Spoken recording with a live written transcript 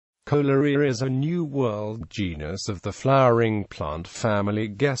Kohleria is a New World genus of the flowering plant family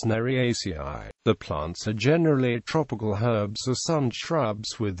Gesneriaceae. The plants are generally tropical herbs or sun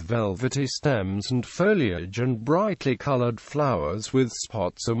shrubs with velvety stems and foliage and brightly colored flowers with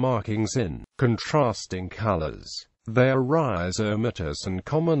spots or markings in contrasting colors. They are rhizomatous and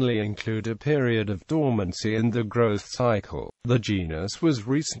commonly include a period of dormancy in the growth cycle. The genus was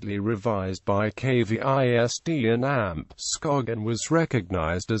recently revised by Kvist and Skog and was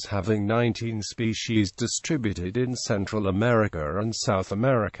recognized as having 19 species distributed in Central America and South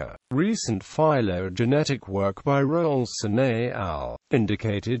America. Recent phylogenetic work by Rolson et al.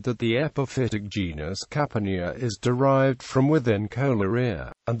 Indicated that the epiphytic genus Caponia is derived from within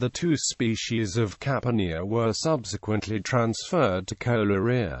Kohleria, and the two species of Caponia were subsequently transferred to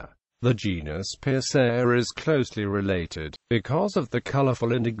Kohleria. The genus Pircea is closely related, because of the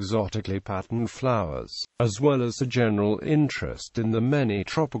colorful and exotically patterned flowers, as well as a general interest in the many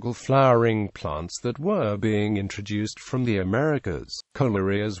tropical flowering plants that were being introduced from the Americas.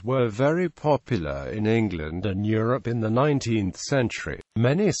 Kohlerias were very popular in England and Europe in the 19th century.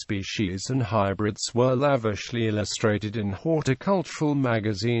 Many species and hybrids were lavishly illustrated in horticultural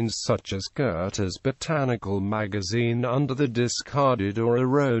magazines such as Goethe's Botanical Magazine under the discarded or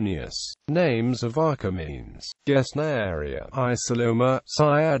erroneous names of Archimedes, Gesneriaceae,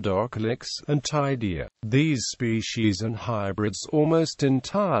 Cycloc, and They. These species and hybrids almost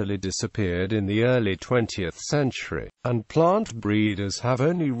entirely disappeared in the early 20th century, and plant breeders have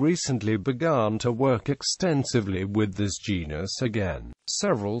only recently begun to work extensively with this genus again.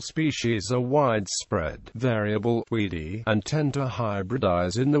 Several species are widespread, variable, weedy, and tend to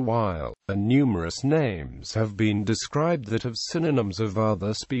hybridize in the wild, and numerous names have been described that have synonyms of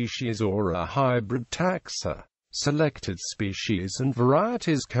other species or are hybrid taxa. Selected species and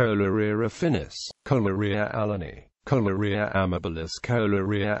varieties: Kohleria affinis, Kohleria alleni, Kohleria amabilis,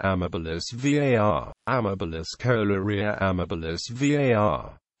 Kohleria amabilis var, amabilis, Kohleria amabilis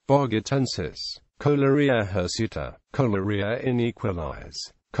var, bogatensis, Kohleria hirsuta, Kohleria inequalis,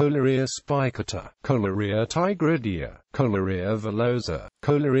 Kohleria spicata, Kohleria tigridia, Kohleria villosa,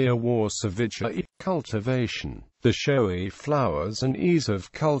 Kohleria warsavica. Cultivation. The showy flowers and ease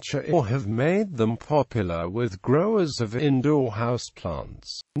of culture have made them popular with growers of indoor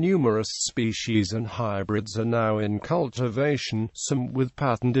houseplants. Numerous species and hybrids are now in cultivation, some with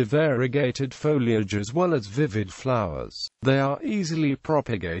patterned variegated foliage as well as vivid flowers. They are easily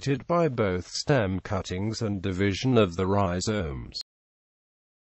propagated by both stem cuttings and division of the rhizomes.